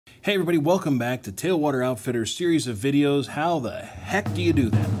Hey everybody, welcome back to Tailwater Outfitters series of videos. How the heck do you do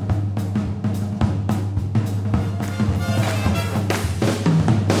that?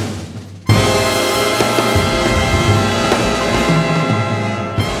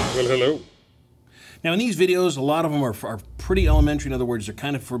 Well, hello. Now in these videos, a lot of them are pretty elementary. In other words, they're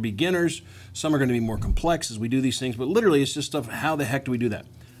kind of for beginners. Some are going to be more complex as we do these things, but literally it's just stuff, how the heck do we do that?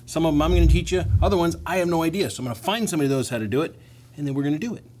 Some of them I'm going to teach you, other ones I have no idea. So I'm going to find somebody who knows how to do it, and then we're going to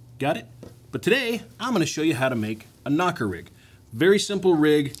do it. Got it? But today, I'm going to show you how to make a knocker rig. Very simple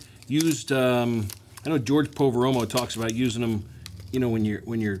rig, used, I know George Poveromo talks about using them, you know, when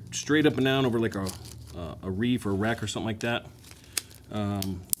you're straight up and down over like a reef or a wreck or something like that.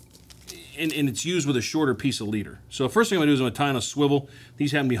 And it's used with a shorter piece of leader. So first thing I'm going to do is I'm going to tie on a swivel.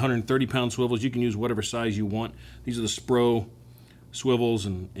 These happen to be 130-pound swivels. You can use whatever size you want. These are the Spro swivels,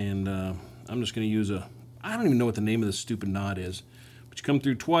 and I'm just going to use I don't even know what the name of this stupid knot is. But you come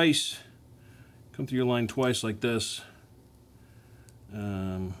through twice. Come through your line twice like this.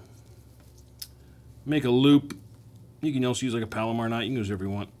 Make a loop. You can also use like a Palomar knot. You can use whatever you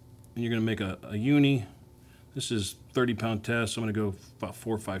want. And you're going to make a uni. This is 30-pound test. So I'm going to go about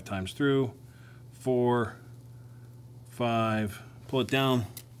 4 or 5 times through. 4, 5. Pull it down.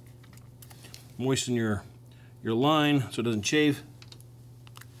 Moisten your line so it doesn't chafe.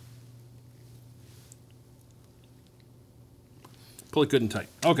 Pull it good and tight.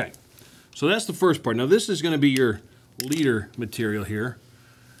 Okay. So that's the first part. Now this is going to be your leader material here,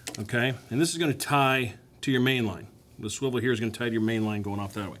 okay? And this is going to tie to your main line. The swivel here is going to tie to your main line going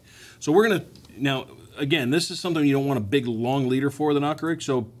off that way. So we're going to, now again, this is something you don't want a big long leader for the knocker rig,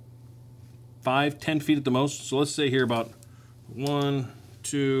 so 5, 10 feet at the most. So let's say here about 1,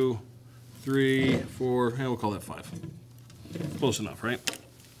 2, 3, 4, we'll call that 5. Close enough, right?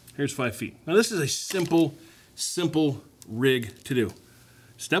 Here's 5 feet. Now this is a simple rig to do.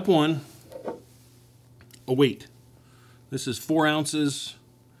 Step 1, a weight. This is 4 ounces.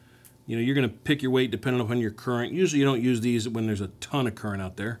 You know, you're going to pick your weight depending upon your current. Usually you don't use these when there's a ton of current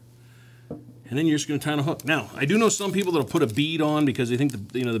out there. And then you're just going to tie on a hook. Now, I do know some people that'll put a bead on because they think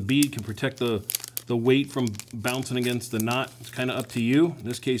the bead can protect the weight from bouncing against the knot. It's kind of up to you. In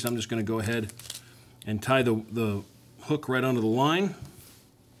this case, I'm just going to go ahead and tie the hook right onto the line.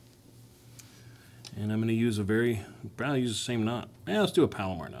 And I'm going to use probably use the same knot. Yeah, let's do a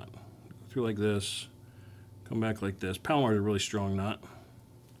Palomar knot. Go through like this, come back like this. Palomar is a really strong knot.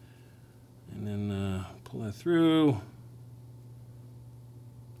 And then pull that through.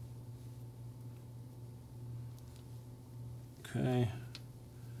 Okay.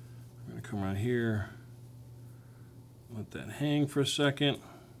 We're going to come around here, let that hang for a second.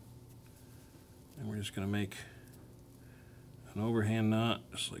 And we're just going to make an overhand knot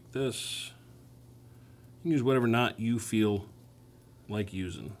just like this. You can use whatever knot you feel like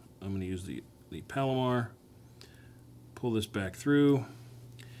using. I'm going to use the Palomar. Pull this back through.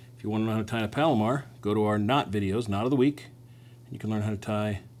 If you want to know how to tie a Palomar, go to our knot videos, Knot of the Week, and you can learn how to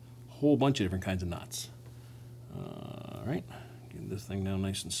tie a whole bunch of different kinds of knots. All right, get this thing down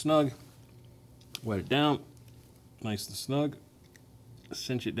nice and snug. Wet it down, nice and snug.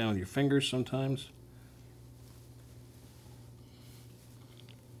 Cinch it down with your fingers sometimes.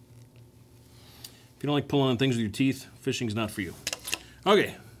 If you don't like pulling on things with your teeth, fishing's not for you.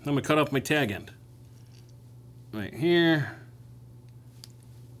 Okay, I'm going to cut off my tag end. Right here.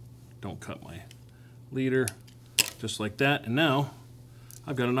 Don't cut my leader. Just like that. And now,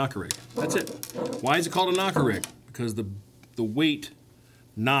 I've got a knocker rig. That's it. Why is it called a knocker rig? Because the weight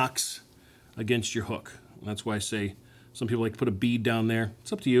knocks against your hook. And that's why I say some people like to put a bead down there.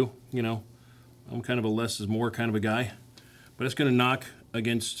 It's up to you, you know. I'm kind of a less is more kind of a guy. But it's going to knock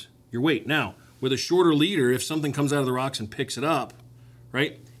against your weight. Now, with a shorter leader, if something comes out of the rocks and picks it up,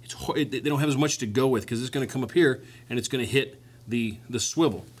 right, they don't have as much to go with because it's going to come up here and it's going to hit the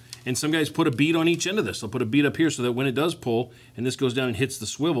swivel. And some guys put a bead on each end of this. They'll put a bead up here so that when it does pull and this goes down and hits the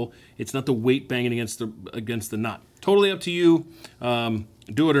swivel, it's not the weight banging against the knot. Totally up to you.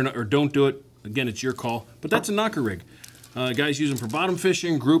 Do it or don't do it. Again, it's your call. But that's a knocker rig. Guys use them for bottom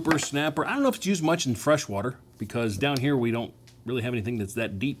fishing, grouper, snapper. I don't know if it's used much in freshwater because down here we don't really have anything that's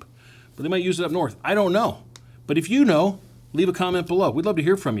that deep. But they might use it up north. I don't know. But if you know, leave a comment below. We'd love to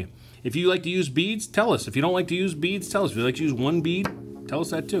hear from you. If you like to use beads, tell us. If you don't like to use beads, tell us. If you like to use one bead, tell us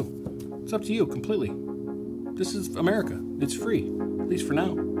that too. It's up to you completely. This is America. It's free, at least for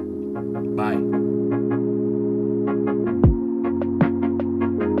now. Bye.